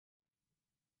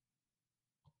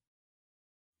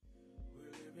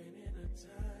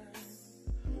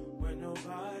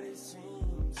nobody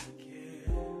seems to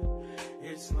care.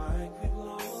 It's like we've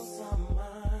lost our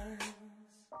minds.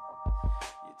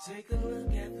 You take a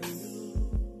look at the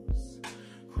news,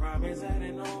 crime is at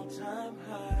an all-time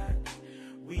high.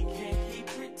 We can't keep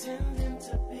pretending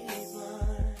to be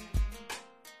blind.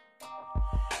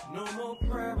 No more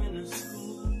prayer in the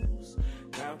schools.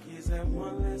 Now kids have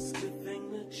one less good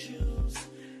thing to choose,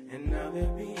 and now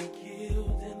they're being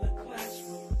killed in the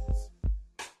classrooms.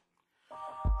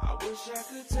 I wish I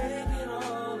could take it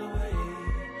all away,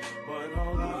 but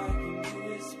all I can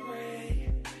do is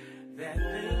pray that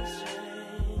things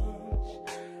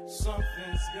change.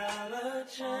 Something's gotta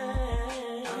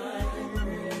change. I can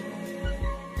pray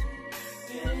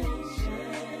things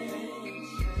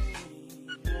change.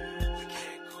 We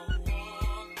can't go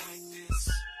on like this,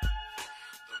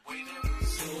 the way that we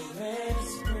so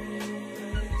let's pray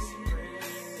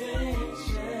things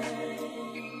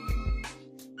change.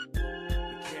 We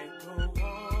can't go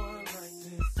on like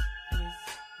this.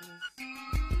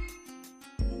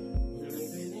 We're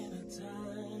living in a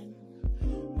time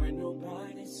where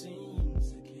nobody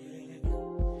seems to care.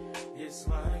 It's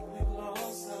like we've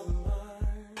lost our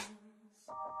minds.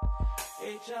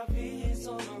 HIV is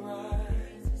on the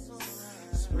rise,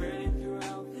 spreading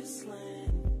throughout this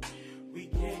land. We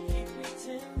can't keep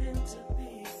pretending to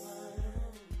be blind.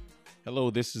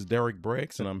 Hello, this is Derick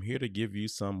Briggs, and I'm here to give you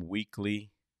some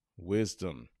weekly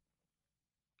wisdom.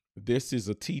 This is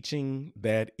a teaching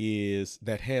that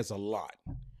has a lot.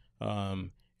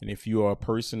 And if you are a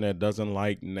person that doesn't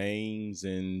like names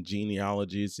and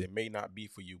genealogies, it may not be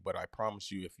for you. But I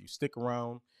promise you, if you stick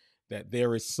around, that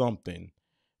there is something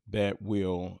that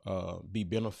will be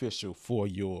beneficial for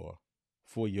your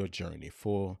journey,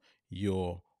 for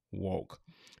your walk.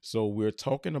 So we're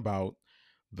talking about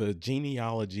the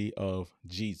genealogy of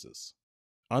Jesus,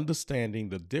 understanding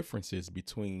the differences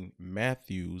between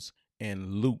Matthew's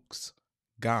and Luke's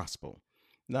gospel.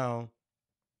 Now,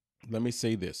 let me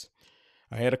say this.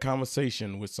 I had a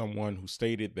conversation with someone who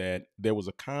stated that there was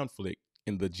a conflict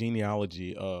in the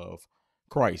genealogy of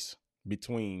Christ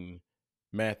between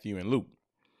Matthew and Luke.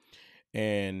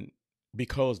 And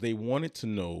because they wanted to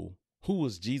know who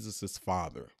was Jesus's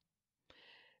father.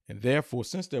 And therefore,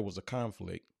 since there was a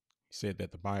conflict, he said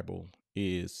that the Bible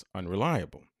is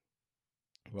unreliable.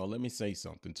 Well, let me say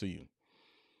something to you.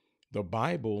 The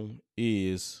Bible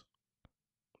is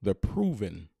the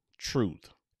proven truth,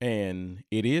 and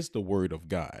it is the word of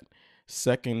God.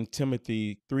 2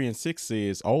 Timothy 3:6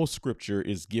 says, all scripture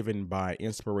is given by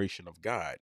inspiration of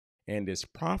God and is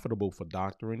profitable for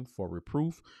doctrine, for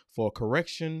reproof, for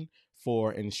correction,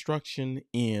 for instruction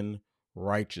in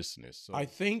righteousness. So I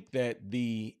think that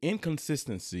the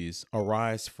inconsistencies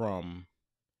arise from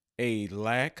a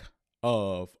lack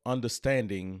of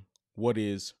understanding what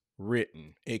is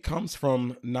written. It comes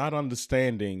from not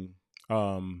understanding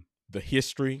the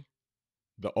history,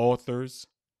 the authors,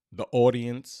 the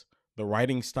audience, the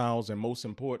writing styles, and most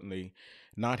importantly,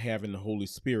 not having the Holy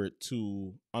Spirit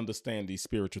to understand these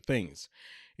spiritual things.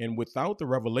 And without the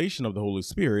revelation of the Holy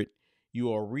Spirit,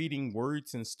 you are reading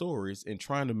words and stories and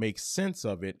trying to make sense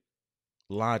of it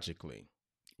logically.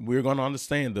 We're going to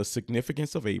understand the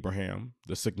significance of Abraham,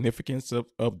 the significance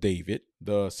of David,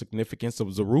 the significance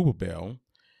of Zerubbabel,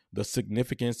 the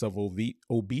significance of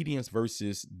obedience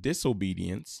versus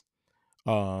disobedience,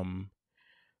 the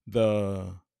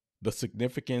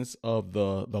significance of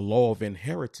the law of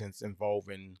inheritance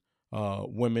involving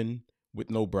women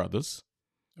with no brothers,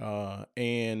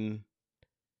 and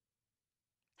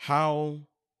how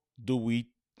do we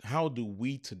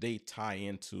today tie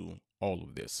into all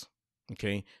of this?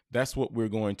 Okay, that's what we're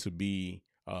going to be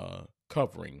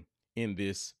covering in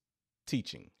this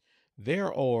teaching.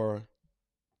 There are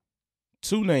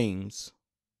two names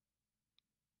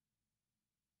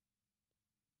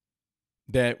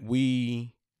that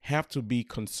we have to be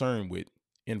concerned with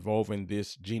involving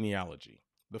this genealogy.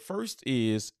 The first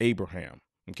is Abraham.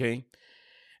 Okay,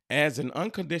 as an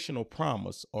unconditional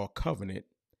promise or covenant,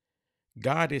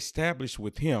 God established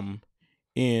with him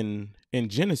in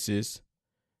Genesis,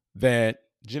 that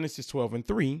Genesis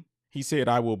 12:3, he said,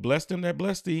 I will bless them that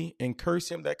bless thee and curse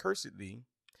him that curseth thee.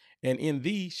 And in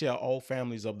thee shall all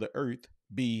families of the earth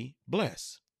be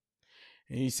blessed.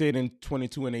 And he said in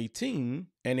 22:18,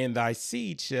 and in thy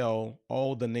seed shall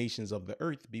all the nations of the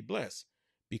earth be blessed,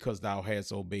 because thou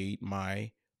hast obeyed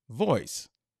my voice.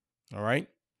 All right.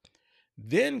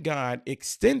 Then God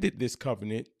extended this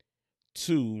covenant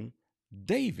to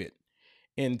David.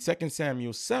 In 2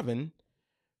 Samuel 7,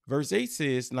 verse 8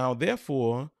 says, now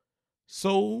therefore,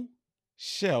 so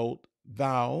shalt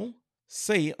thou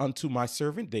say unto my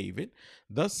servant David,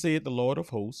 thus saith the Lord of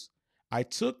hosts, I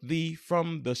took thee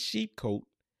from the sheepcote,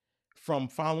 from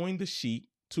following the sheep,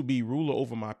 to be ruler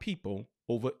over my people,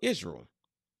 over Israel.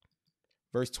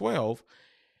 Verse 12,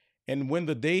 and when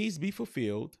the days be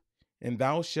fulfilled, and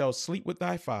thou shalt sleep with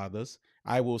thy fathers,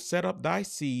 I will set up thy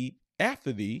seed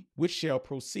after thee, which shall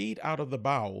proceed out of the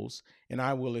bowels, and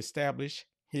I will establish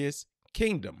his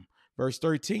kingdom. Verse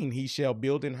 13, he shall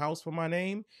build an house for my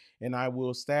name, and I will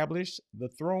establish the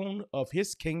throne of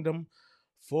his kingdom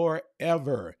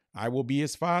forever. I will be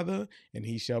his father, and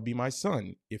he shall be my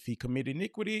son. If he commit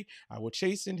iniquity, I will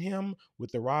chasten him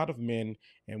with the rod of men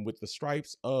and with the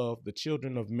stripes of the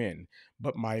children of men.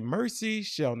 But my mercy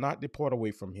shall not depart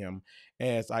away from him,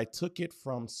 as I took it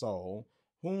from Saul,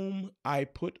 whom I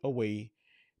put away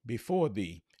before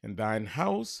thee. And thine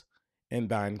house and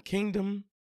thine kingdom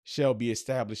shall be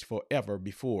established forever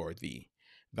before thee.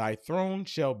 Thy throne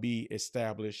shall be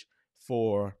established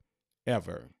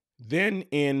forever. Then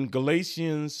in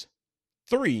Galatians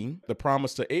 3, the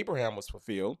promise to Abraham was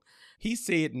fulfilled. He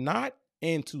said, not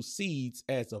unto seeds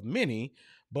as of many,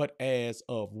 but as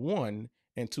of one,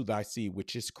 and to thy seed,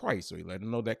 which is Christ. So he let him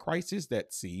know that Christ is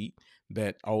that seed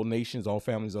that all nations, all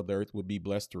families of the earth would be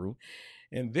blessed through.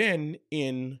 And then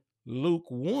in Luke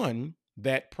 1,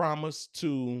 that promise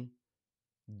to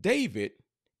David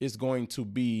is going to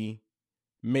be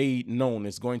made known,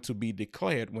 is going to be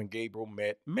declared when Gabriel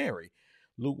met Mary.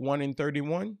 Luke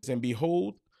 1:31, and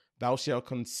behold, thou shalt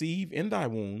conceive in thy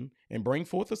womb and bring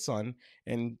forth a son,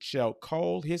 and shalt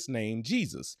call his name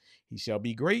Jesus. He shall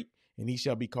be great, and he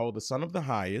shall be called the Son of the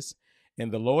Highest,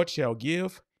 and the Lord shall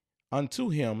give unto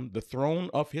him the throne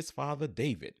of his father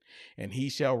David, and he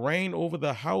shall reign over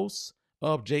the house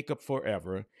of Jacob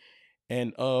forever,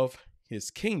 and of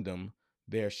his kingdom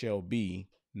there shall be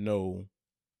no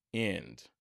end.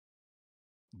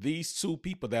 These two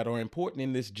people that are important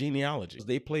in this genealogy,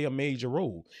 they play a major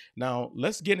role. Now,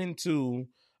 let's get into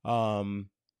the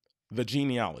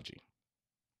genealogy.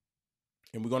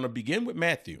 And we're going to begin with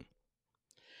Matthew.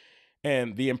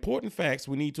 And the important facts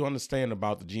we need to understand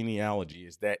about the genealogy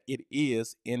is that it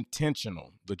is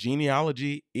intentional. The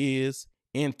genealogy is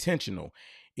intentional.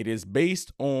 It is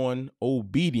based on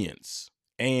obedience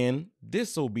and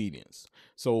disobedience.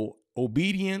 So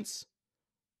obedience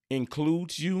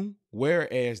includes you,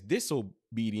 whereas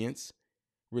disobedience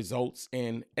results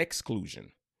in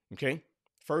exclusion. Okay.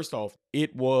 First off,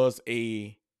 it was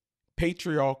a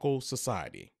patriarchal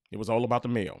society. It was all about the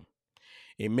male.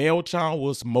 A male child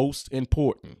was most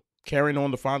important. Carrying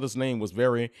on the father's name was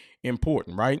very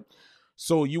important, right?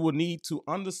 So you will need to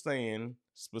understand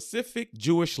specific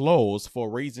Jewish laws for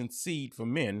raising seed for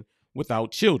men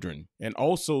without children, and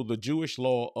also the Jewish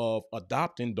law of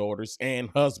adopting daughters and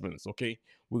husbands. Okay,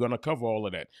 we're going to cover all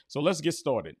of that. So let's get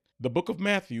started. The book of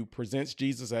Matthew presents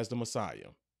Jesus as the Messiah.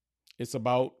 It's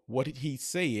about what he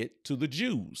said to the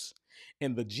Jews.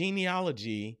 And the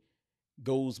genealogy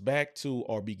goes back to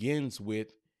or begins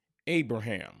with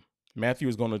Abraham. Matthew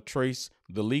is going to trace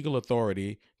the legal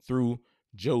authority through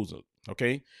Joseph.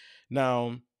 Okay,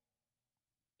 now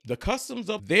the customs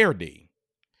of their day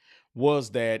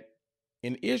was that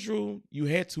in Israel, you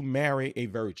had to marry a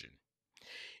virgin.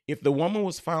 If the woman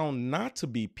was found not to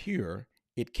be pure,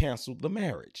 it canceled the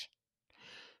marriage.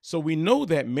 So we know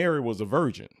that Mary was a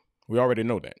virgin. We already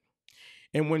know that.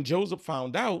 And when Joseph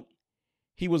found out,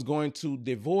 he was going to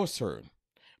divorce her.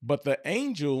 But the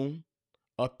angel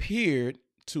appeared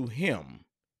to him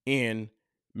in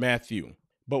Matthew.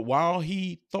 But while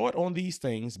he thought on these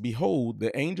things, behold,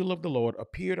 the angel of the Lord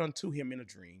appeared unto him in a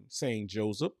dream, saying,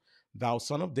 Joseph, thou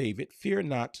son of David, fear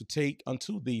not to take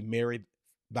unto thee Mary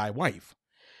thy wife,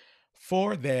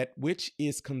 for that which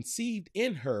is conceived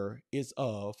in her is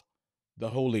of the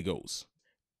Holy Ghost.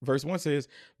 Verse 1 says,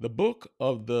 the book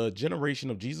of the generation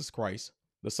of Jesus Christ,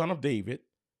 the son of David,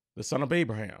 the son of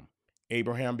Abraham.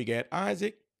 Abraham begat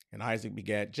Isaac, and Isaac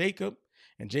begat Jacob,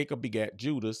 and Jacob begat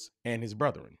Judas and his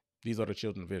brethren. These are the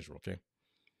children of Israel, okay?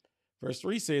 Verse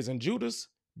 3 says, and Judas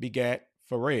begat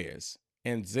Pharez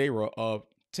and Zerah of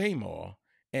Tamar,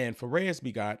 and Pharez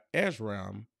begot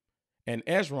Ezram, and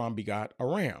Ezram begot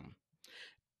Aram.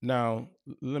 Now,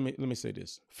 let me say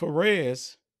this.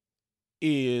 Pharez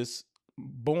is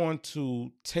born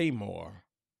to Tamar,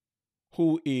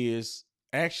 who is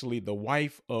actually the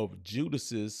wife of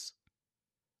Judas's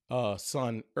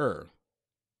son All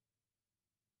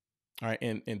right,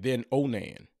 and then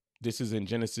Onan. This is in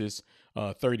Genesis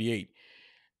 38.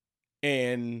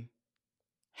 And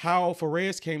how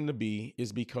Pharez came to be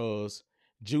is because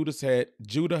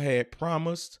Judah had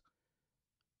promised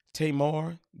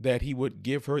Tamar that he would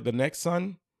give her the next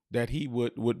son, that he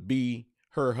would be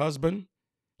her husband,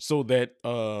 so that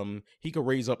he could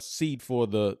raise up seed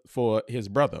for his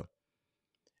brother.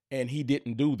 and he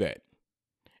didn't do that.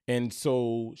 And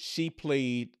so she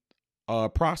played a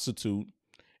prostitute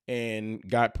and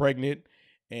got pregnant,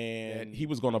 and he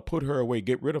was going to put her away,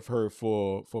 get rid of her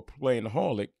for playing the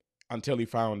harlot, until he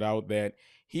found out that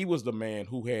he was the man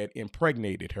who had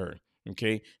impregnated her.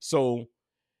 Okay, so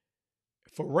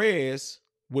Pharez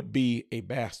would be a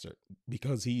bastard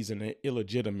because he's an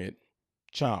illegitimate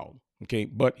child. Okay,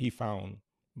 but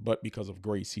because of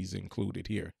grace, he's included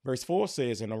here. Verse 4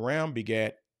 says, and Aram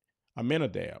begat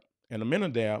Amminadab, and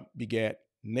Amminadab begat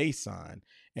Nason,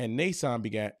 and Nason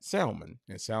begat Salmon,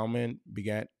 and Salmon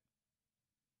begat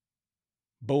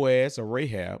Boaz of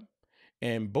Rahab,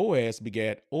 and Boaz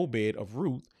begat Obed of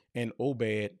Ruth, and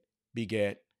Obed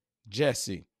begat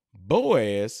Jesse.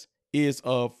 Boaz is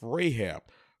of Rahab.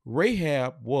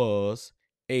 Rahab was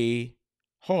a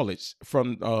harlot,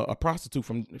 from a prostitute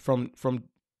from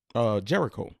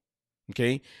Jericho.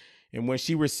 Okay, and when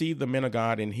she received the men of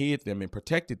God and hid them and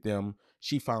protected them,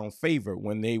 she found favor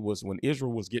when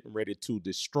Israel was getting ready to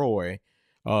destroy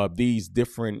these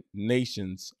different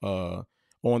nations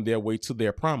on their way to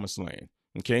their promised land.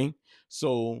 Okay,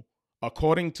 so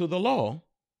according to the law,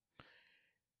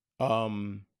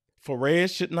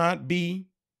 Pharez should not be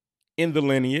in the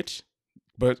lineage,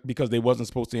 but because they wasn't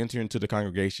supposed to enter into the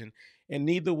congregation, and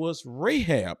neither was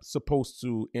Rahab supposed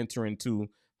to enter into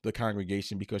the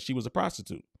congregation because she was a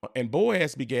prostitute. And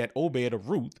Boaz begat Obed of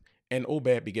Ruth, and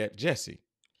Obed begat Jesse.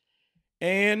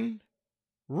 And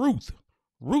Ruth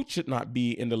should not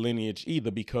be in the lineage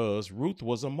either because Ruth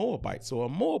was a Moabite. So a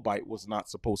Moabite was not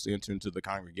supposed to enter into the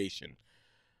congregation.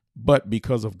 But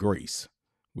because of grace,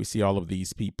 we see all of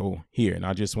these people here. And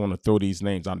I just want to throw these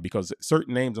names on because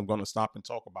certain names I'm going to stop and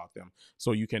talk about them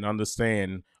so you can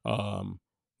understand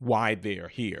why they're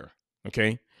here.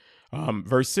 Okay.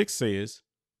 Verse 6 says,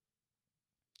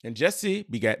 and Jesse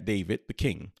begat David the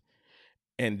king,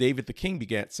 and David the king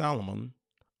begat Solomon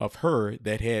of her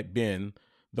that had been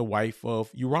the wife of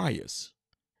Urias.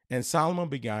 And Solomon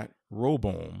begat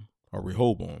Rehoboam, and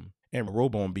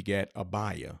Rehoboam begat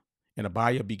Abiah, and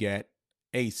Abiah begat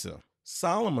Asa.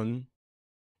 Solomon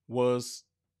was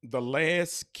the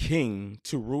last king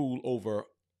to rule over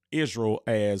Israel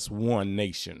as one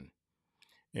nation.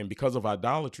 And because of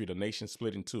idolatry, the nation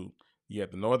split in two. You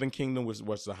had the northern kingdom, which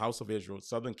was the house of Israel,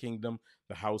 southern kingdom,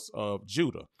 the house of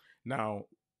Judah. Now,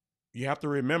 you have to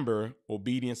remember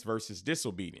obedience versus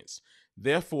disobedience.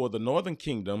 Therefore, the northern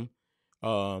kingdom,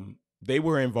 they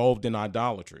were involved in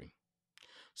idolatry.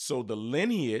 So the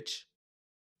lineage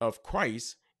of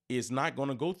Christ is not going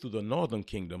to go through the northern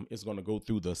kingdom. It's going to go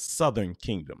through the southern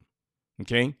kingdom.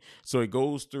 Okay, so it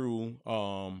goes through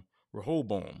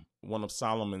Rehoboam, one of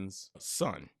Solomon's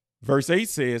son. Verse 8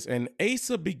 says, and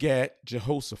Asa begat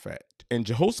Jehoshaphat, and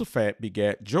Jehoshaphat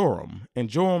begat Joram, and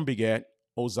Joram begat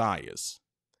Ozias.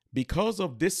 Because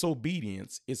of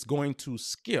disobedience, it's going to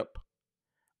skip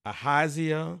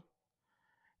Ahaziah,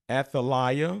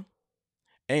 Athaliah,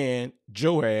 and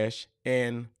Joash,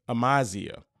 and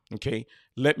Amaziah. Okay,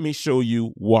 let me show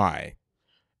you why.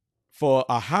 For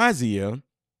Ahaziah,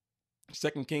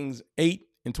 2 Kings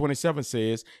 8:27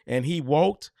 says, and he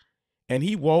walked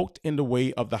in the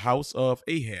way of the house of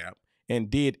Ahab, and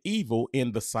did evil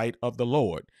in the sight of the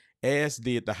Lord, as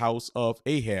did the house of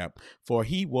Ahab, for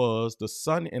he was the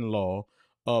son-in-law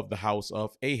of the house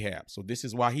of Ahab. So this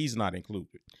is why he's not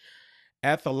included.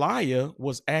 Athaliah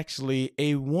was actually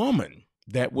a woman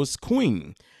that was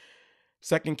queen.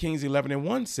 2 Kings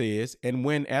 11:1 says, and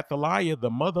when Athaliah, the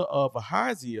mother of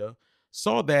Ahaziah,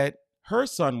 saw that her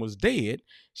son was dead,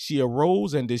 she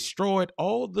arose and destroyed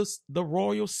all the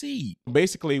royal seed.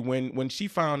 Basically, when she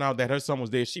found out that her son was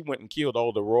dead, she went and killed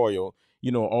all the royal,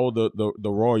 all the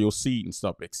royal seed and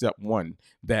stuff, except one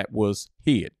that was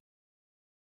hid.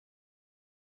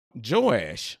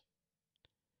 Joash,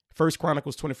 1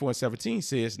 Chronicles 24:17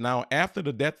 says, now after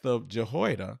the death of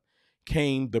Jehoiada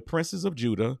came the princes of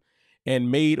Judah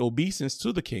and made obeisance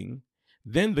to the king.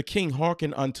 Then the king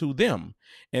hearkened unto them,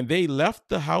 and they left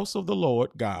the house of the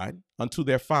Lord God unto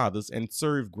their fathers, and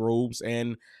served groves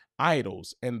and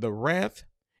idols. And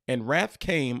wrath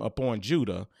came upon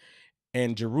Judah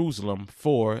and Jerusalem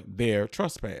for their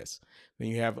trespass. Then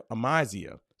you have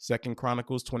Amaziah, 2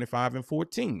 Chronicles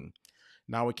 25:14.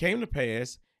 Now it came to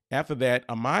pass after that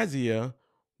Amaziah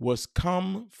was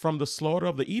come from the slaughter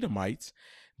of the Edomites,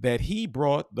 that he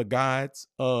brought the gods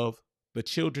of the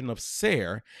children of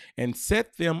Ser, and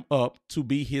set them up to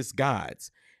be his gods,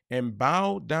 and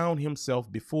bowed down himself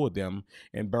before them,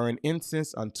 and burned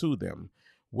incense unto them.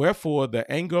 Wherefore the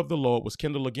anger of the Lord was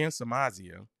kindled against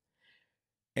Amaziah,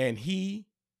 and he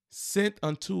sent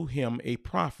unto him a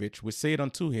prophet, which said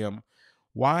unto him,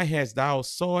 Why hast thou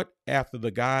sought after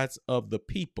the gods of the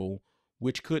people,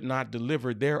 which could not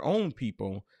deliver their own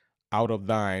people out of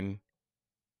thine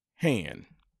hand?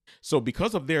 So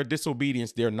because of their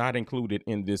disobedience, they're not included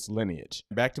in this lineage.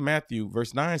 Back to Matthew,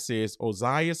 verse 9 says,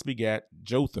 Ozias begat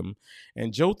Jotham,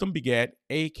 and Jotham begat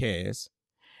Achaz,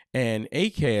 and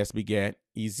Achaz begat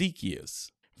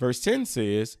Ezekias. Verse 10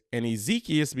 says, and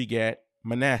Ezekias begat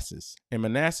Manasseh, and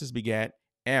Manasseh begat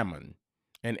Ammon,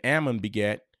 and Ammon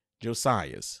begat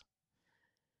Josias.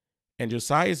 And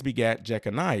Josias begat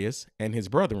Jeconias and his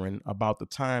brethren about the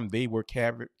time they were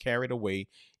carried away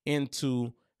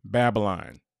into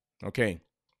Babylon. Okay,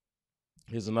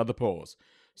 here's another pause.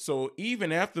 So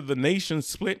even after the nation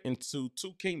split into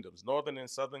two kingdoms, northern and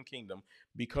southern kingdom,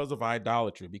 because of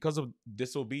idolatry, because of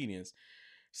disobedience,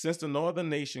 since the northern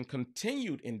nation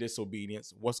continued in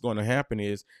disobedience, what's going to happen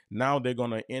is now they're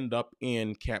going to end up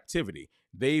in captivity.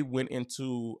 They went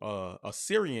into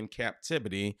Assyrian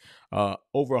captivity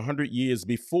over 100 years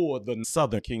before the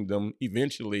southern kingdom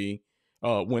eventually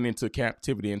went into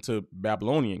captivity, into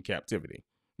Babylonian captivity.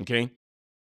 Okay,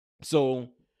 so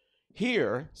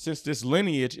here, since this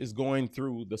lineage is going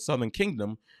through the southern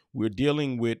kingdom, we're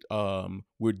dealing with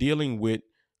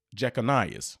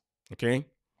Jeconias. Okay,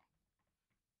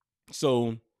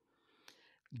 so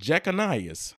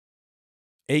Jeconias,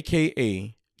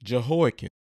 aka Jehoiakim,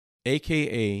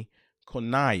 aka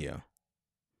Coniah,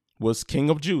 was king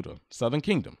of Judah, southern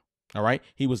kingdom. All right,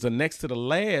 he was the next to the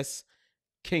last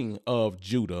king of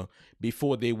Judah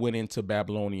before they went into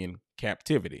Babylonian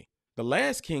captivity. The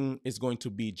last king is going to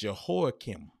be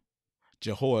Jehoiakim.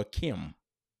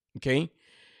 Okay,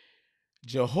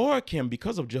 Jehoiakim.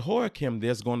 Because of Jehoiakim,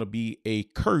 there's going to be a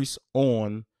curse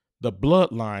on the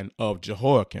bloodline of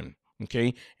Jehoiakim.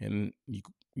 Okay, and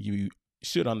you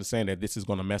should understand that this is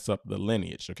going to mess up the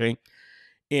lineage. Okay,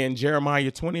 in Jeremiah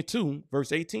 22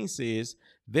 verse 18 says,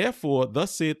 therefore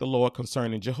thus saith the Lord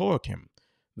concerning Jehoiakim,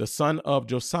 the son of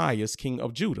Josias, king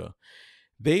of Judah,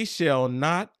 they shall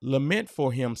not lament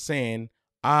for him, saying,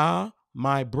 ah,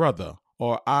 my brother,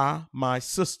 or ah, my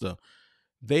sister.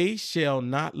 They shall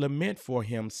not lament for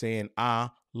him, saying,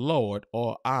 ah, Lord,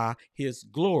 or ah, his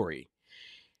glory.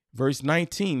 Verse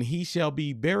 19, he shall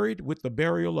be buried with the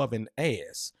burial of an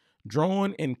ass,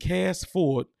 drawn and cast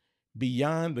forth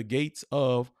beyond the gates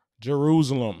of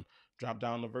Jerusalem. Drop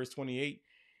down to verse 28.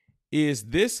 Is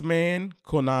this man,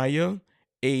 Coniah,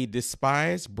 a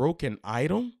despised, broken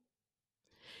idol?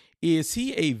 Is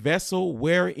he a vessel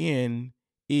wherein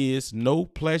is no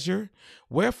pleasure?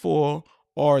 Wherefore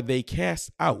are they cast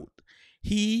out,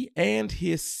 he and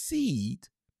his seed,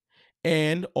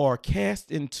 and are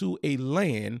cast into a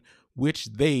land which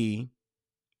they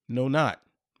know not.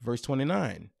 Verse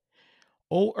 29.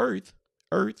 O earth,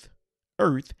 earth,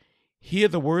 earth, hear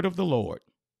the word of the Lord.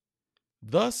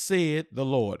 Thus saith the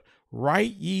Lord,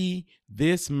 write ye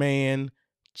this man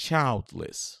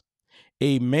childless,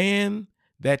 a man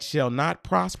that shall not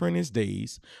prosper in his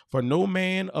days, for no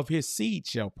man of his seed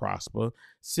shall prosper,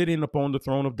 sitting upon the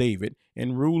throne of David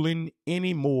and ruling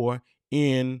any more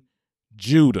in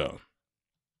Judah.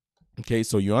 Okay,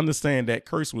 so you understand that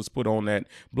curse was put on that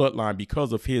bloodline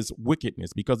because of his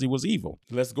wickedness, because he was evil.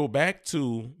 Let's go back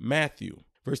to Matthew.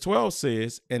 Verse 12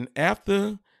 says, and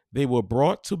after they were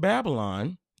brought to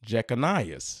Babylon,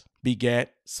 Jeconias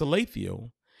begat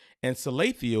Salathiel, and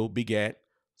Salathiel begat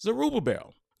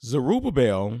Zerubbabel.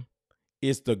 Zerubbabel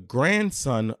is the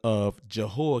grandson of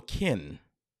Jehoiakim,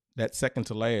 that second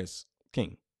to last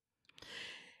king.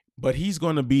 But he's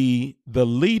going to be the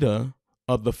leader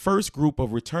of the first group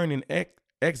of returning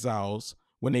exiles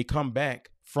when they come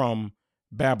back from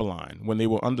Babylon, when they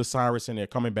were under Cyrus and they're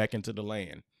coming back into the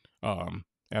land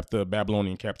after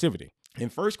Babylonian captivity. In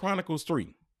 1 Chronicles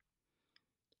 3,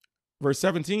 verse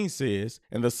 17 says,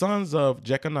 and the sons of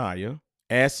Jeconiah,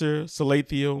 Asher,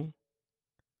 Salathiel,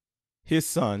 his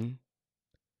son,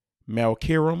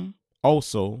 Malchiram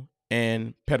also,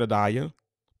 and Pedaiah,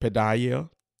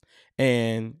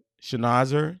 and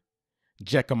Shenazar,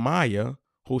 Jechemiah,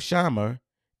 Hoshama,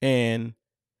 and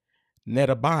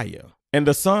Nedabiah. And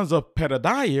the sons of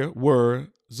Pedaiah were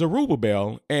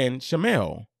Zerubbabel and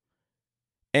Shemel.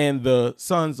 And the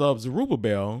sons of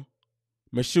Zerubbabel,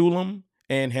 Meshullam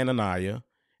and Hananiah,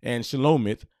 and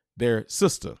Shelomith, their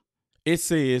sister. It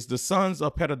says the sons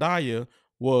of Pedaiah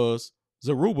was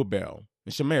Zerubbabel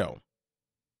and Shemel.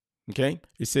 Okay,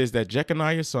 it says that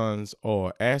Jeconiah's sons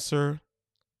are Asher,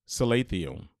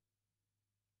 Salathiel.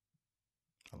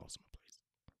 I lost my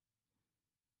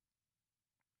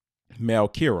place.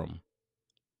 Malchiram,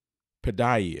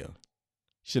 Pedaiah,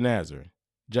 Shenazar,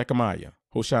 Jechemiah,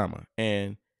 Hoshama,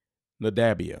 and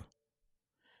Nedabiah.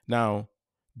 Now,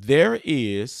 there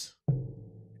is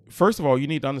first of all, you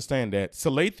need to understand that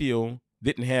Salathiel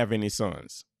didn't have any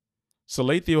sons.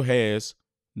 Salathiel has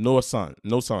no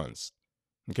sons.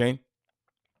 Okay.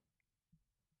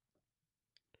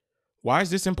 Why is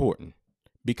this important?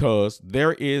 Because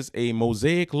there is a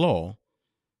Mosaic law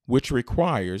which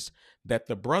requires that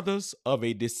the brothers of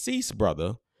a deceased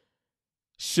brother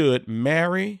should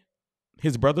marry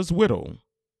his brother's widow,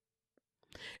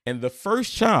 and the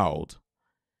first child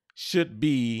should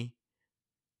be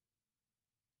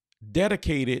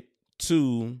dedicated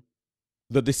to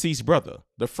the deceased brother.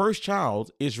 The first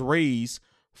child is raised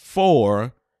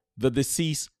for the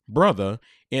deceased brother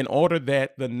in order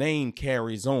that the name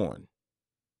carries on.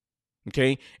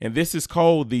 Okay. And this is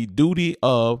called the duty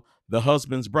of the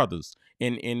husband's brothers.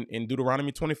 In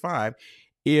Deuteronomy 25,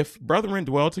 if brethren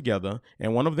dwell together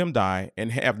and one of them die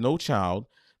and have no child,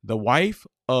 the wife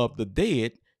of the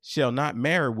dead shall not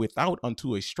marry without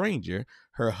unto a stranger.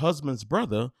 Her husband's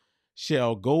brother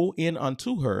shall go in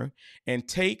unto her and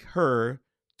take her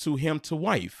to him to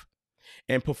wife,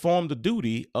 and perform the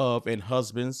duty of an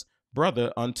husband's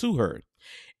brother unto her.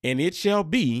 And it shall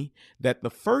be that the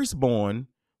firstborn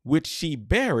which she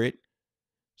buried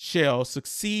shall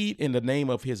succeed in the name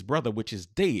of his brother which is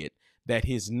dead, that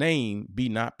his name be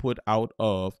not put out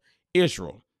of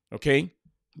Israel. Okay,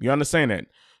 you understand that?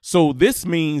 So this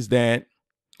means that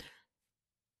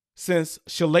since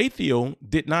Salathiel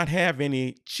did not have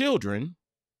any children,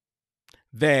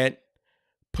 that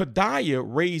Pedaiah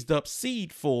raised up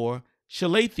seed for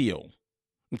Salathiel.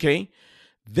 Okay,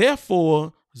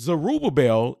 therefore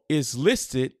Zerubbabel is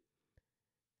listed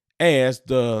as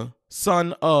the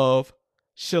son of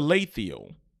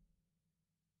Salathiel.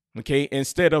 Okay,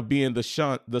 instead of being the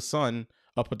son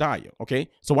of Pedaiah. Okay,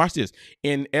 so watch this.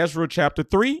 In Ezra chapter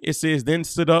 3, it says, "Then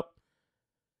stood up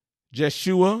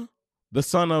Jeshua, the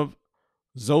son of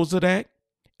Zozadak,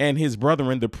 and his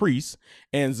brethren, the priests,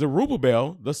 and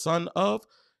Zerubbabel, the son of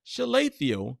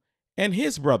Salathiel, and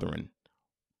his brethren."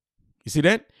 You see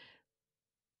that?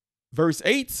 Verse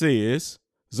 8 says,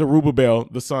 Zerubbabel,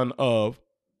 the son of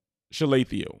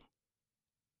Salathiel.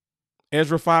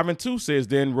 Ezra 5:2 says,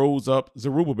 "Then rose up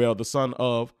Zerubbabel, the son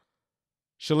of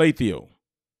Salathiel."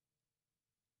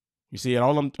 You see, and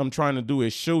all I'm trying to do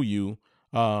is show you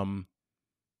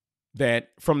that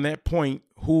from that point,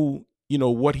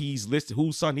 what he's listed,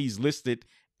 whose son he's listed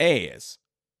as.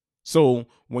 So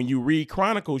when you read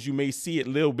Chronicles, you may see it a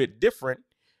little bit different,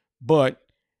 but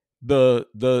the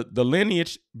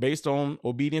lineage based on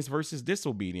obedience versus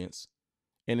disobedience,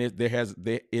 and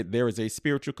there is a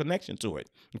spiritual connection to it.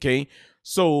 Okay,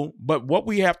 so but what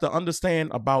we have to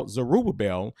understand about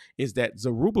Zerubbabel is that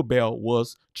Zerubbabel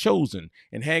was chosen.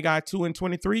 In Haggai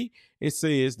 2:23, it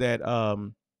says that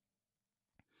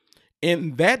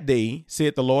 "In that day,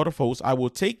 said the Lord of hosts, I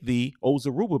will take thee, O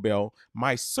Zerubbabel,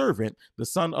 my servant, the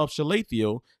son of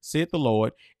Salathiel, said the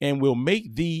Lord, and will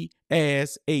make thee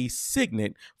as a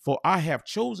signet, for I have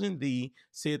chosen thee,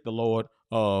 said the Lord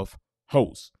of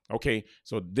hosts." Okay,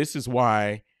 so this is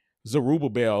why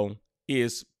Zerubbabel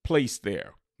is placed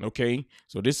there. Okay,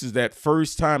 so this is that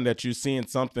first time that you're seeing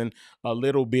something a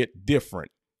little bit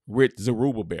different with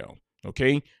Zerubbabel.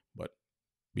 Okay, but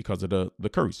because of the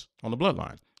curse on the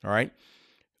bloodline. All right,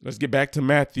 let's get back to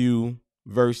Matthew.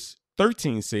 Verse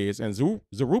 13 says, "And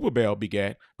Zerubbabel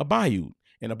begat Abiud,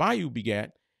 and Abiud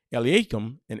begat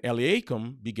Eliakim, and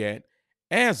Eliakim begat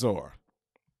Azor."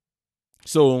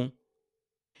 So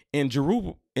in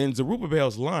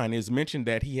Zerubbabel's line is mentioned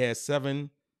that he has 7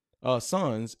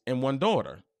 sons and 1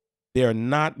 daughter. They are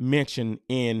not mentioned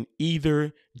in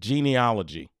either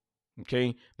genealogy.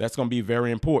 Okay, that's going to be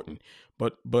very important.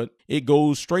 But it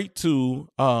goes straight to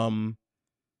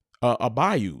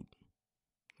Abiud.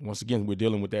 Once again, we're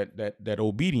dealing with that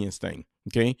obedience thing.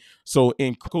 Okay, so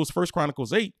in First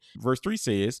Chronicles 8, verse 3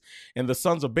 says, "And the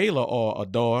sons of Bela are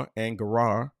Adar and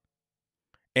Gerar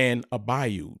and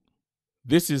Abiud."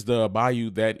 This is the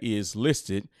Abiud that is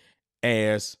listed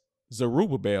as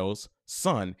Zerubbabel's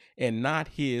son and not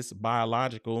his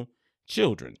biological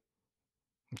children.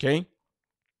 Okay,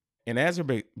 and Azar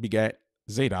begat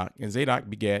Zadok, and Zadok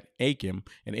begat Achim,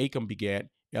 and Achim begat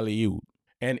Eliud.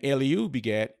 And Eliud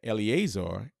begat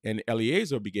Eleazar, and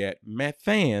Eleazar begat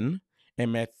Mathan,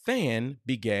 and Mathan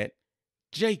begat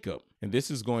Jacob. And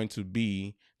this is going to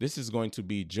be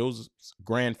Joseph's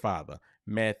grandfather,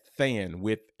 Mathan,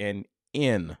 with an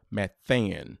N,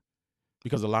 Mathan,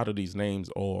 because a lot of these names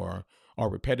are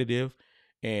repetitive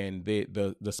and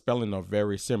the spelling are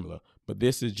very similar. But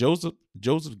this is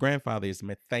Joseph's grandfather is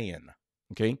Mathan.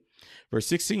 Okay, verse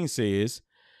 16 says,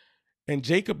 "And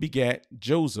Jacob begat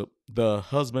Joseph, the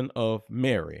husband of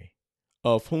Mary,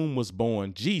 of whom was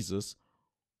born Jesus,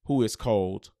 who is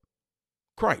called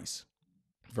Christ.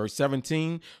 Verse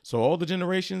 17, so all the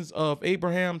generations of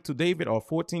Abraham to David are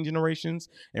 14 generations,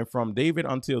 and from David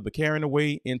until the carrying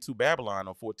away into Babylon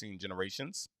are 14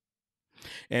 generations.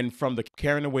 And from the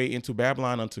carrying away into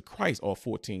Babylon unto Christ are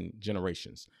 14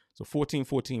 generations. So 14,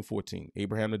 14, 14.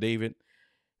 Abraham to David,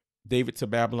 David to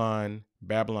Babylon,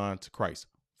 Babylon to Christ,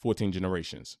 14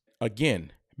 generations.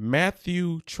 Again,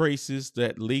 Matthew traces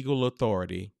that legal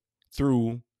authority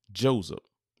through Joseph,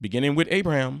 beginning with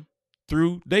Abraham,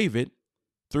 through David,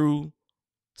 through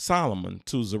Solomon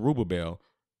to Zerubbabel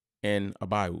and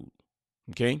Abiud.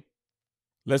 Okay,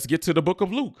 let's get to the book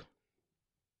of Luke.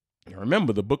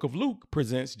 Remember, the book of Luke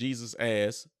presents Jesus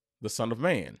as the Son of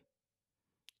Man.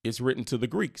 It's written to the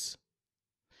Greeks.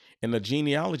 And the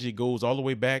genealogy goes all the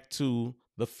way back to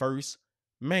the first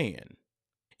man.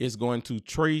 It's going to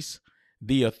trace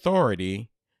the authority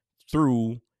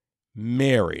through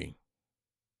Mary.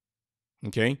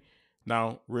 Okay,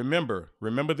 now remember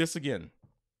this again.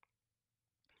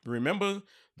 Remember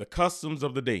the customs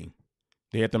of the day.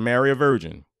 They had to marry a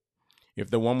virgin.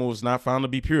 If the woman was not found to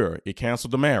be pure, it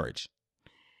canceled the marriage.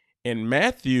 In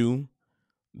Matthew,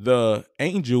 the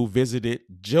angel visited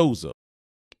Joseph.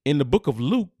 In the book of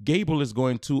Luke, Gabriel is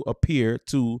going to appear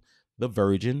to the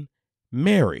Virgin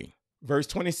Mary. Verse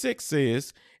 26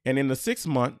 says, and in the 6th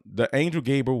month, the angel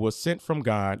Gabriel was sent from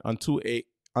God unto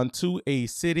a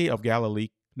city of Galilee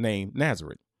named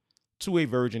Nazareth, to a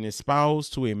virgin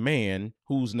espoused to a man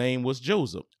whose name was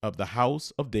Joseph, of the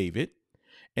house of David,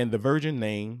 and the virgin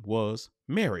name was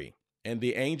Mary. And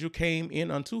the angel came in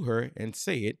unto her and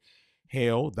said,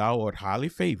 Hail, thou art highly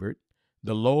favored,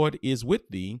 the Lord is with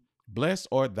thee, blessed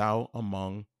art thou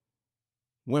among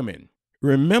women.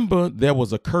 Remember, there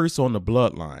was a curse on the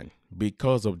bloodline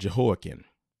because of Jehoiakim.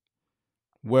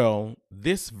 Well,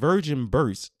 this virgin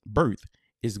birth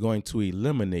is going to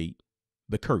eliminate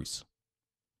the curse.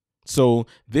 So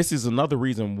this is another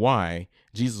reason why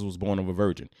Jesus was born of a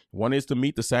virgin. One is to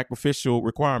meet the sacrificial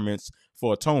requirements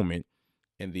for atonement,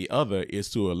 and the other is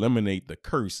to eliminate the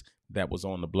curse that was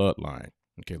on the bloodline.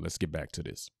 Okay, let's get back to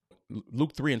this.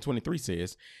 Luke 3:23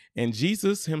 says, and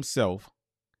Jesus himself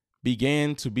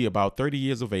began to be about 30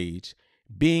 years of age,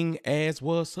 being as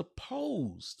was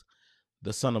supposed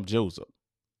the son of Joseph,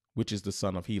 which is the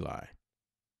son of Heli.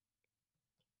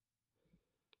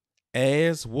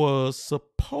 As was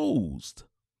supposed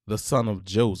the son of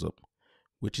Joseph,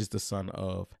 which is the son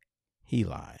of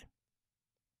Heli.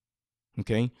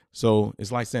 Okay, so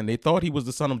it's like saying they thought he was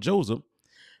the son of Joseph,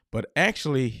 but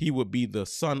actually he would be the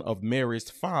son of Mary's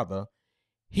father,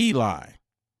 Heli.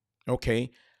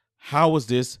 Okay, how is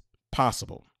this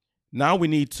possible? Now we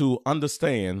need to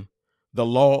understand the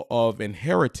law of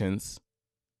inheritance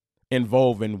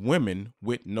involving women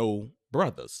with no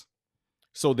brothers.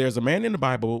 So there's a man in the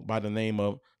Bible by the name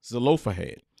of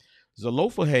Zelophehad.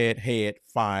 Zelophehad had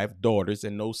 5 daughters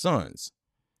and no sons.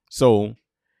 So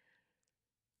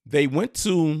they went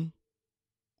to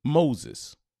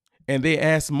Moses and they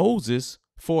asked Moses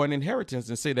for an inheritance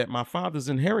and say that my father's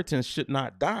inheritance should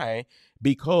not die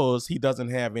because he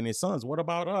doesn't have any sons. What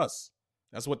about us?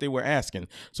 That's what they were asking.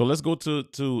 So let's go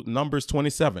to Numbers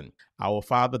 27. Our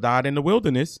father died in the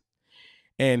wilderness,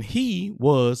 and he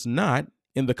was not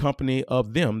in the company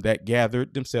of them that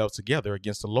gathered themselves together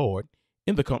against the Lord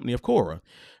in the company of Korah,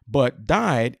 but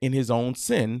died in his own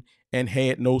sin and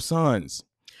had no sons.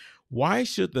 Why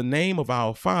should the name of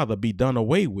our father be done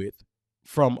away with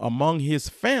from among his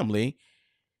family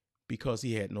because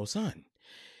he had no son?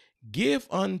 Give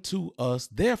unto us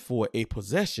therefore a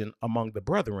possession among the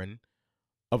brethren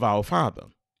of our father.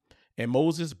 And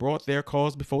Moses brought their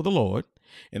cause before the Lord.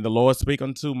 And the Lord spake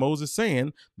unto Moses,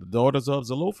 saying, the daughters of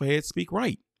Zelophehad speak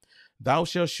right. Thou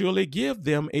shalt surely give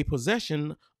them a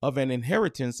possession of an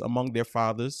inheritance among their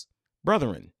father's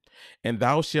brethren. And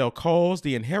thou shalt cause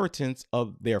the inheritance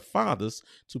of their fathers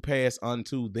to pass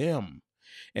unto them.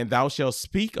 And thou shalt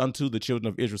speak unto the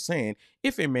children of Israel, saying,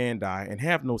 if a man die and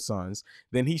have no sons,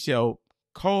 then he shall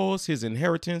cause his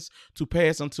inheritance to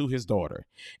pass unto his daughter.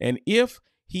 And if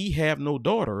he have no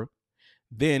daughter,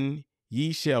 then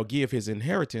ye shall give his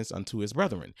inheritance unto his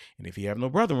brethren. And if he have no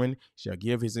brethren, shall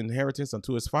give his inheritance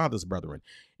unto his father's brethren.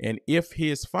 And if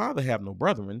his father have no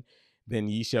brethren, then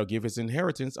ye shall give his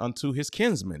inheritance unto his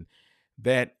kinsman,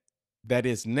 that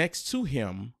is next to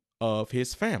him of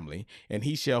his family, and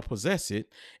he shall possess it,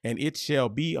 and it shall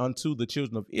be unto the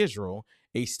children of Israel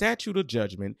a statute of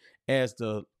judgment, as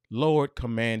the Lord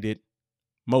commanded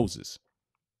Moses.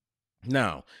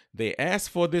 Now, they asked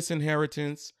for this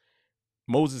inheritance.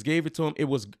 Moses gave it to him. It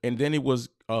was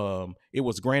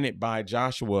granted by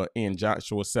Joshua in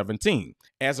Joshua 17.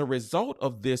 As a result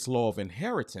of this law of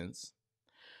inheritance,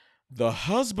 the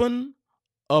husband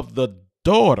of the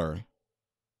daughter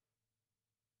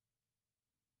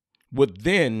would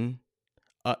then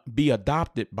be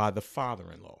adopted by the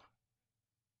father-in-law.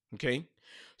 Okay,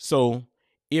 so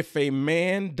if a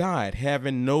man died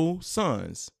having no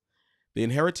sons, the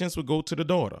inheritance would go to the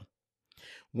daughter.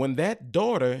 When that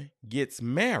daughter gets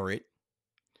married,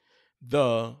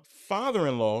 the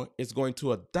father-in-law is going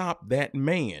to adopt that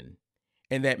man,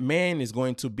 and that man is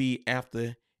going to be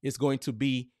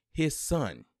his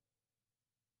son.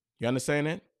 You understand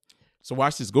that? So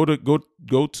watch this. Go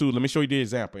to. Let me show you the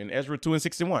example in Ezra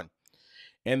 2:61.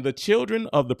 And the children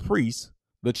of the priests,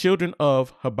 the children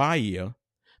of Habiah,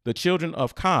 the children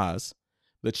of 𝐜𝐴Z,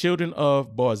 the children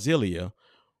of Barzillai,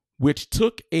 which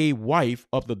took a wife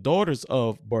of the daughters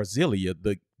of Barzillai,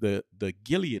 the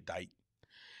Gileadite,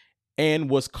 and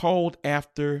was called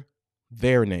after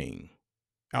their name.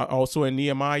 Also in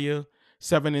Nehemiah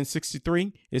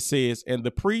 7:63, it says, and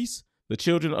the priests, the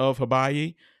children of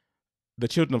Habiah, the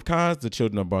children of 𝐜𝐴Z, the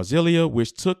children of Barzillai,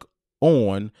 which took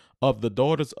on of the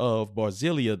daughters of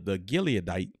Barzillai the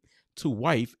Gileadite to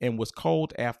wife, and was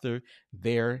called after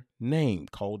their name.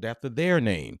 Called after their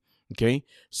name. Okay,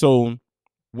 so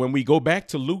when we go back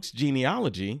to Luke's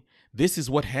genealogy, this is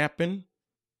what happened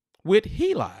with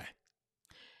Heli.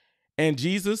 And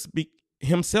Jesus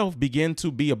himself began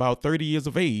to be about 30 years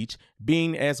of age,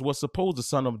 being as was supposed the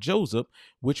son of Joseph,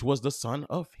 which was the son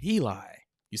of Heli.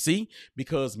 You see,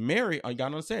 because Mary, I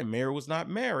gotta understand, Mary was not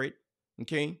married.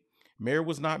 Okay, Mary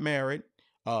was not married.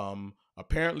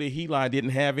 Apparently Heli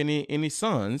didn't have any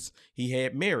sons. He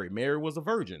had Mary. Mary was a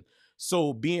virgin.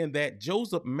 So being that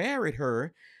Joseph married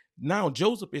her, now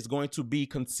Joseph is going to be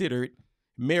considered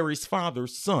Mary's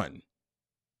father's son.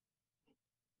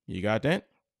 You got that?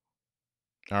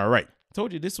 All right.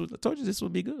 Told you this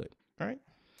would be good. All right.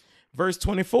 Verse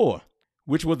 24,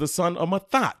 which was the son of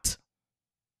Mathat,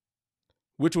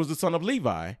 which was the son of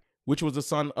Levi, which was the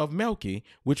son of Melchi,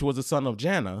 which was the son of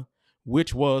Janna,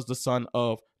 which was the son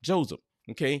of Joseph.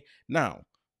 Okay. Now,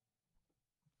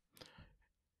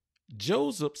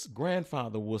 Joseph's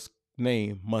grandfather was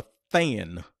named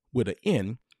Mathan with an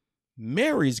N.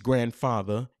 Mary's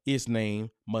grandfather is named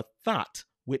Mathat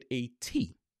with a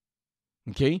T.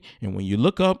 Okay, and when you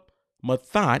look up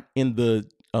Mathat in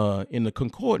the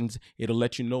concordance, it'll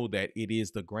let you know that it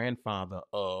is the grandfather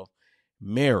of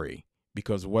Mary.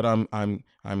 Because what I'm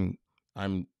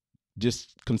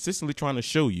just consistently trying to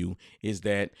show you is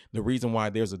that the reason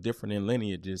why there's a difference in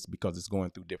lineage is because it's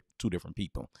going through two different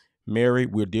people. Mary,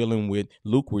 we're dealing with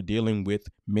Luke. We're dealing with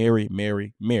Mary.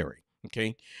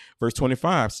 Okay. Verse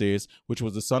 25 says, which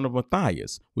was the son of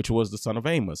Matthias, which was the son of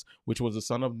Amos, which was the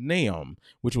son of Nahum,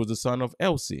 which was the son of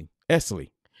Esli,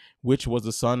 which was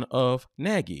the son of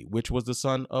Nagi, which was the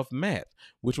son of Math,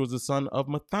 which was the son of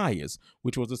Matthias,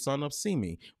 which was the son of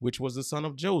Semi, which was the son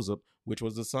of Joseph, which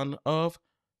was the son of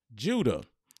Judah.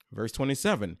 Verse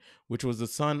 27, which was the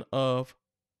son of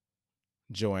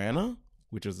Joanna,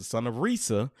 which was the son of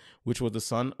Risa, which was the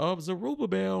son of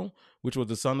Zerubbabel, which was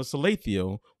the son of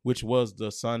Salathiel, which was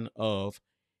the son of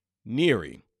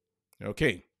Neri.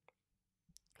 Okay.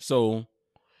 So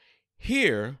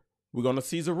here we're going to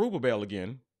see Zerubbabel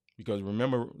again, because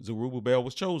remember, Zerubbabel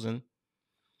was chosen,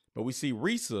 but we see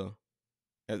Risa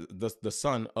as the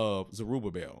son of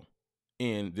Zerubbabel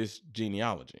in this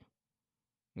genealogy.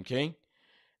 Okay.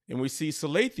 And we see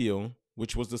Salathiel,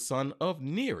 which was the son of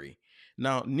Neri.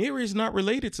 Now, Neri is not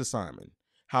related to Simon.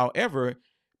 However,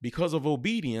 because of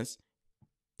obedience,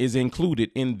 is included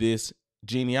in this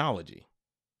genealogy.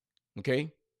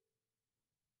 Okay.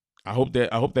 I hope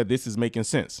that this is making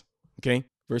sense. Okay.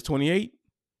 Verse 28,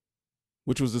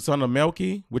 which was the son of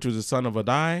Melchi, which was the son of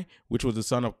Adai, which was the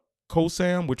son of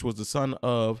Kosam, which was the son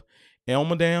of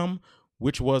Elmadam,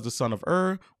 which was the son of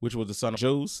which was the son of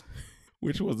Jos,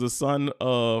 which was the son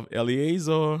of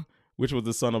Eleazar, which was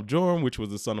the son of Joram, which was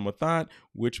the son of Mathat,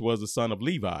 which was the son of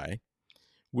Levi,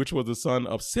 which was the son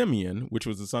of Simeon, which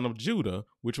was the son of Judah,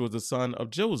 which was the son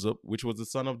of Joseph, which was the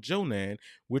son of Jonan,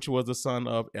 which was the son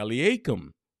of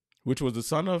Eliakim, which was the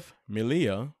son of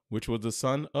Meliah, which was the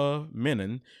son of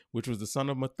Menon, which was the son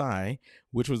of Matthai,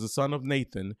 which was the son of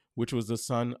Nathan, which was the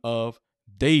son of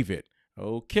David.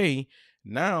 Okay,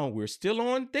 now we're still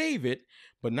on David,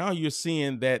 but now you're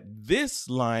seeing that this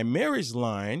line, Mary's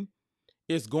line,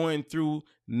 is going through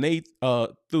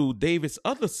through David's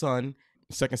other son,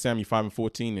 2 Samuel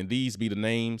 5:14, and these be the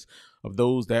names of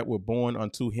those that were born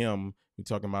unto him. We're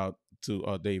talking about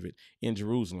to David in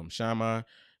Jerusalem: Shammah,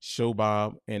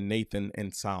 Shobab, and Nathan,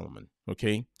 and Solomon.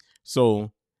 Okay,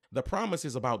 so the promise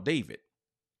is about David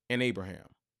and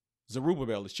Abraham.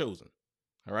 Zerubbabel is chosen.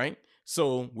 All right,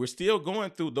 So we're still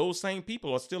going through, those same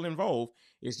people are still involved.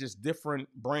 It's just different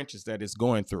branches that it's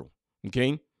going through.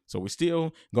 Okay. So we're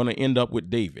still going to end up with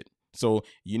David. So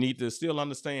you need to still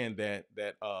understand that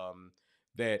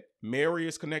Mary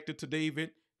is connected to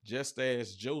David, just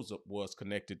as Joseph was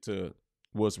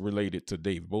related to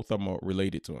David. Both of them are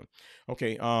related to him.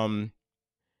 Okay.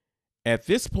 At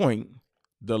this point,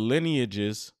 the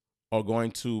lineages are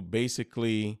going to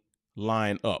basically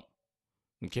line up.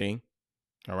 Okay.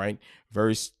 All right.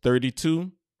 Verse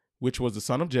 32, which was the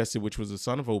son of Jesse, which was the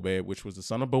son of Obed, which was the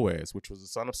son of Boaz, which was the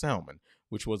son of Salmon,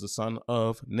 which was the son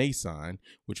of Nason,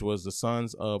 which was the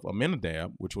sons of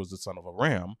Amminadab, which was the son of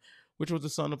Aram, which was the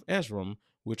son of Esrom,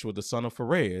 which was the son of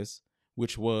Pharez,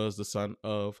 which was the son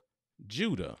of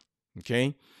Judah.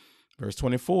 Okay. Verse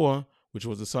 24, which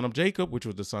was the son of Jacob, which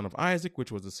was the son of Isaac,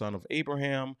 which was the son of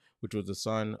Abraham, which was the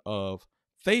son of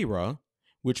Thera,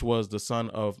 which was the son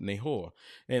of Nahor.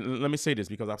 And let me say this,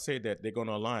 because I've said that they're going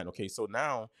to align. Okay, so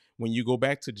now when you go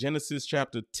back to Genesis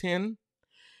chapter 10,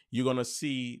 you're going to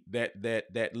see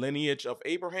that lineage of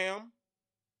Abraham,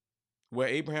 where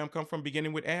Abraham come from,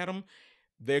 beginning with Adam,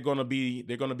 they're going to be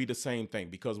the same thing,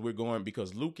 because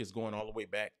Luke is going all the way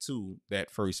back to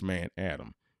that first man,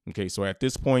 Adam. Okay, so at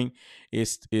this point,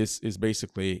 it's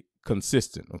basically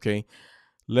consistent. Okay,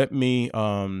 let me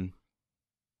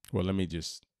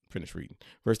just finish reading.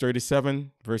 Verse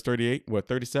 37, verse 38,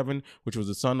 37, which was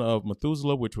the son of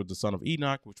Methuselah, which was the son of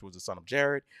Enoch, which was the son of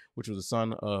Jared, which was the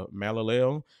son of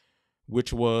Malaleel,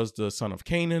 which was the son of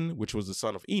Canaan, which was the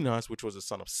son of Enos, which was the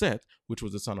son of Seth, which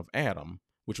was the son of Adam,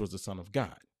 which was the son of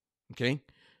God. Okay,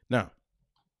 now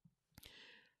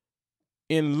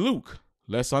in Luke,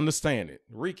 let's understand it.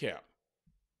 Recap.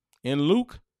 In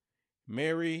Luke,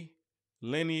 Mary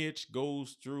lineage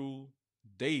goes through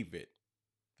David,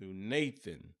 through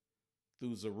Nathan,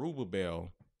 through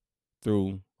Zerubbabel,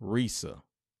 through Risa.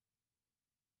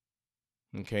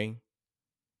 Okay.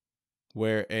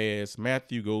 Whereas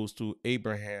Matthew goes to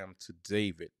Abraham, to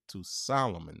David, to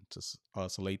Solomon, to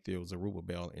Salathiel,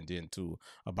 Zerubbabel, and then to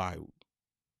Abiud.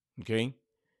 Okay.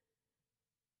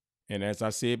 And as I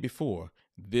said before,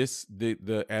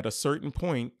 at a certain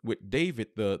point with David,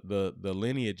 the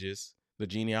lineages, the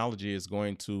genealogy is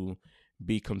going to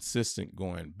be consistent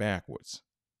going backwards.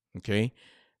 Okay.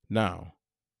 Now,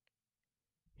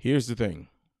 here's the thing.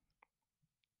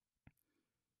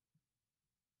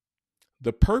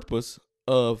 The purpose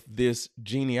of this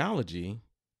genealogy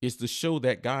is to show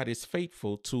that God is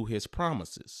faithful to his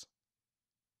promises.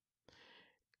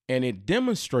 And it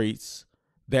demonstrates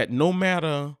that no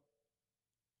matter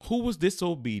who was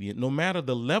disobedient, no matter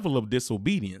the level of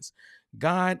disobedience,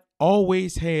 God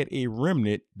always had a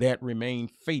remnant that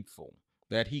remained faithful,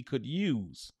 that he could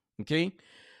use. Okay.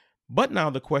 But now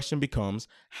the question becomes,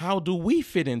 how do we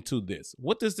fit into this?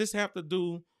 What does this have to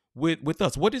do with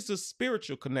us? What is the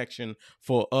spiritual connection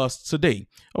for us today?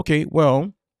 Okay,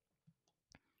 well,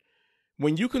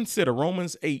 when you consider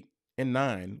Romans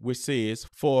 8:9, which says,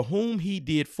 for whom he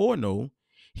did foreknow,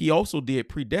 he also did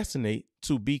predestinate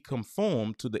to be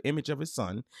conformed to the image of his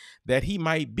son, that he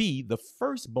might be the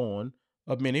firstborn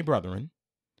of many brethren,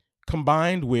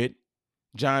 combined with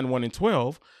John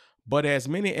 1:12, but as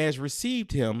many as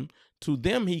received him, to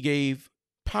them he gave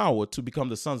power to become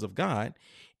the sons of God,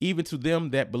 even to them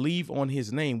that believe on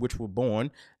his name, which were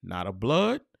born not of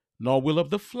blood, nor will of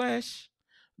the flesh,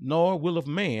 nor will of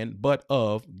man, but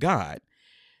of God.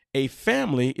 A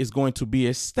family is going to be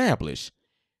established.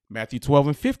 Matthew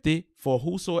 12:50, for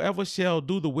whosoever shall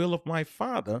do the will of my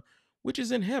Father, which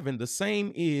is in heaven, the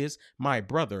same is my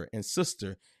brother and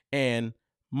sister and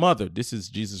mother. This is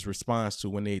Jesus' response to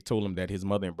when they told him that his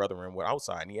mother and brethren were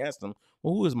outside. And he asked them,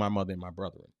 well, who is my mother and my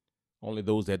brethren? Only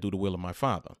those that do the will of my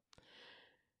Father.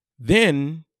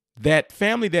 Then that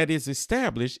family that is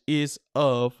established is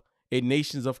of a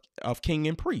nation of king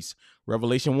and priest.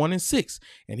 Revelation 1:6.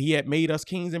 And he had made us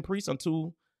kings and priests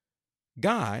unto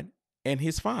God and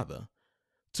his Father.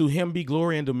 To him be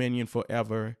glory and dominion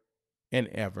forever and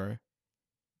ever.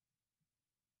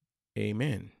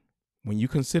 Amen. When you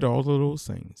consider all of those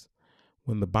things,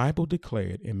 when the Bible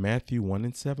declared in Matthew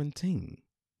 1:17,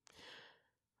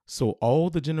 so all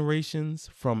the generations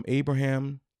from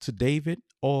Abraham to David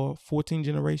are 14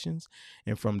 generations,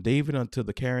 and from David until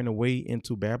the carrying away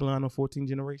into Babylon are 14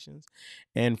 generations,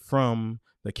 and from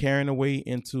the carrying away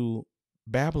into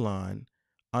Babylon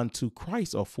unto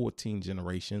Christ are 14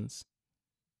 generations.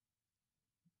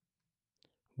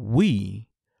 We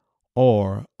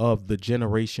are of the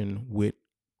generation with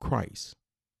Christ.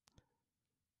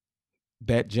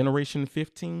 That generation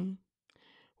 15,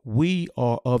 we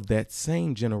are of that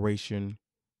same generation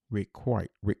with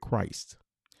Christ.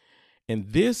 And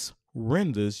this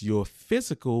renders your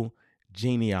physical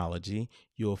genealogy,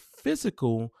 your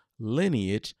physical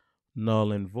lineage,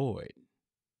 null and void.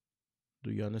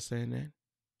 Do you understand that?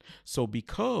 So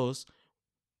because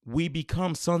we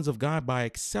become sons of God by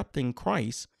accepting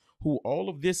Christ, who all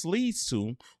of this leads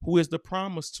to, who is the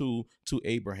promise to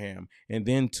Abraham and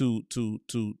then to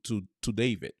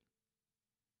David.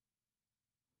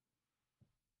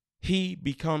 He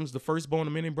becomes the firstborn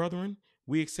of many brethren.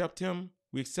 We accept him.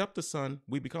 We accept the son.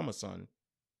 We become a son.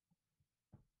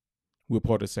 We're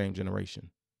part of the same generation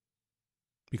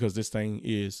because this thing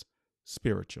is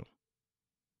spiritual.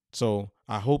 So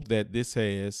I hope that this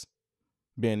has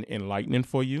been enlightening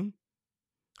for you.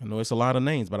 I know it's a lot of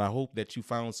names, but I hope that you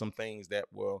found some things that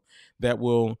will,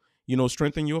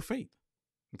 strengthen your faith.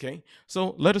 Okay.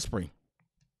 So let us pray.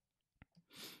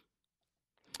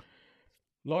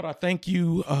 Lord, I thank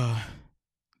you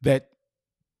that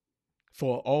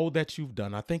for all that you've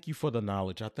done. I thank you for the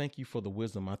knowledge. I thank you for the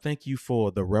wisdom. I thank you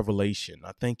for the revelation.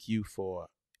 I thank you for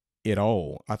it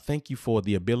all. I thank you for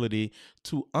the ability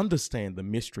to understand the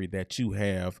mystery that you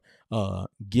have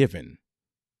given.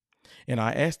 And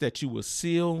I ask that you will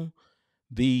seal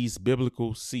these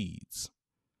biblical seeds.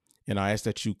 And I ask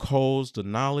that you cause the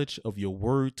knowledge of your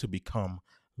word to become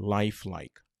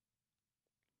lifelike.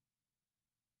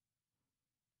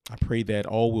 I pray that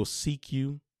all will seek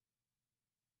you.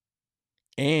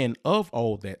 And of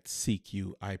all that seek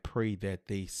you, I pray that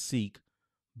they seek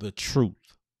the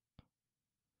truth.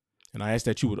 And I ask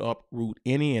that you would uproot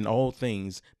any and all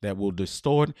things that will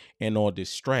distort and or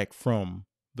distract from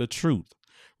the truth.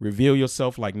 Reveal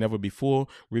yourself like never before.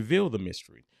 Reveal the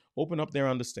mystery. Open up their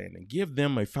understanding. Give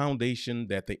them a foundation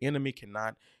that the enemy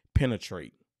cannot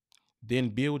penetrate. Then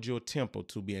build your temple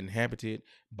to be inhabited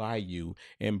by you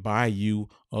and by you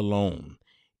alone.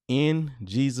 In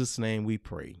Jesus' name we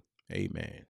pray.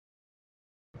 Amen.